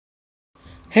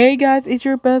Hey guys, it's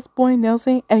your best boy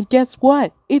Nelson, and guess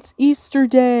what? It's Easter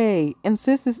Day! And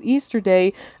since it's Easter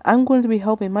Day, I'm going to be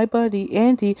helping my buddy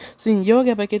Andy sing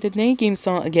Yoga Gabba Get the Name Game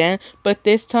song again, but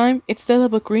this time, instead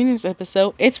of a greetings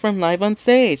episode, it's from live on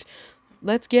stage.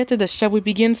 Let's get to this. Shall we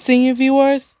begin singing,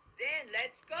 viewers? Then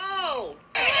let's go!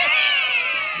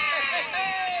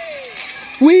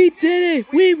 We did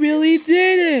it! We really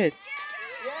did it!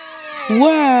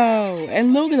 Wow!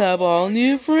 And look at all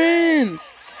new friends!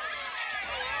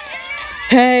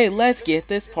 Hey, let's get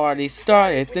this party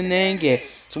started, the name game,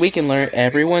 so we can learn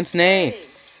everyone's name.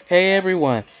 Hey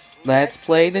everyone, let's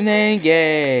play the name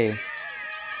game.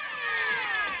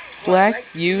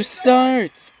 Plax, you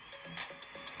start.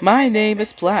 My name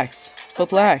is Plax,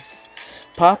 Plax.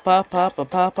 Pop, pop, pop, pop,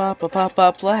 pop, pop, pop, pop,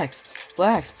 pop, Plax,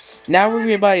 Plax. Now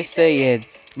everybody say it.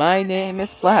 My name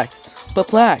is Plax,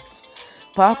 Plax.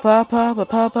 Pop, pop, pop, pop,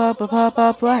 pop, pop, pop, pop,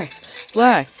 pop, Plax,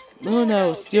 Plax.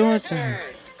 Luno, it's your turn.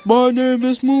 My name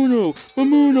is Muno,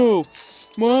 Muno.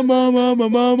 Muno,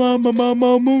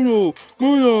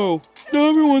 Muno. Now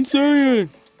everyone say it.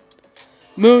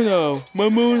 Muno,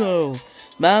 Muno.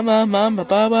 Mama,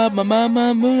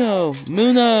 Muno,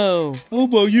 Muno. How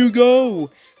about you go?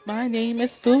 My name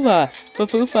is Fufa,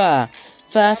 Fufa.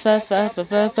 Fa, Fufa,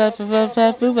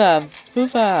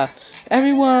 Fufa.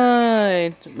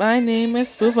 Everyone, my name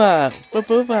is Fufa,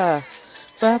 Fufa.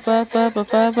 Booba.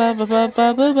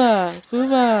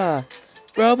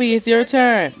 Broby, it's your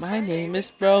turn. My name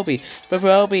is Broby.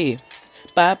 Broby.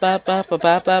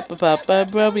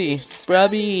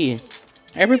 Broby.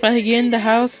 Everybody in the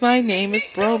house, my name is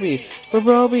Broby.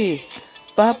 Broby.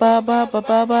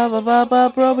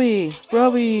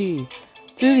 Broby.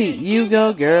 Tootie, you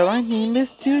go, girl. My name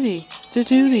is Tootie.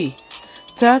 Tootie.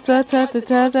 Ta ta ta ta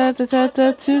ta ta ta ta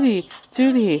ta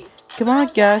Tootie. Come on,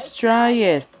 guys, try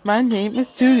it. My name is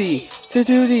Tootie.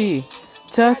 Tootie.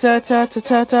 Ta ta ta ta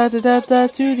ta ta ta ta ta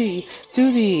Tootie.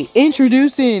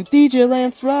 Introducing DJ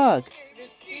Lance Rock.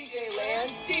 DJ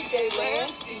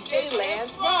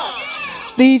Lance Rock!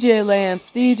 DJ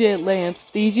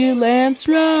Lance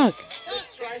Rock.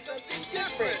 Let's try something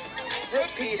different.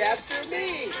 Repeat after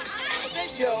me.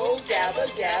 Yo, Gabba,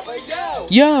 Gabba, yo!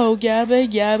 Yo, Gabba,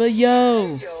 Gabba,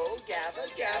 yo. Yo, Gabba,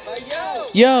 Gabba, yo!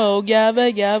 Yo,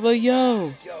 Gabba, Gabba, yo.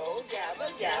 Yo, Gabba,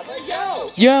 Gabba, yo!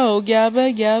 Yo, Gabba,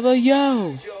 Gabba, yo.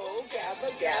 Yo,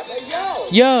 Gabba, Gabba, yo!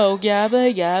 Yo,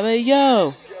 Gabba, Gabba,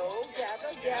 yo. Yo, Gabba,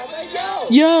 Gabba, yo!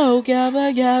 Yo,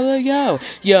 Gabba, Gabba, yo.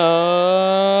 Yo,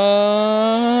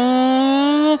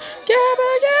 Gabba,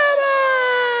 Gabba.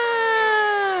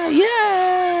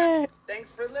 Yeah.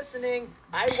 Thanks for listening.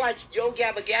 I watched Yo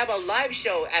Gabba Gabba live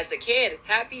show as a kid.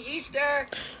 Happy Easter!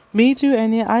 Me too,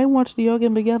 and yeah, I watched the Yoga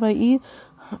Gabba eat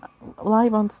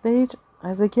live on stage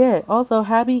as a kid. Also,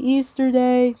 happy Easter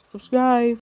Day. Subscribe.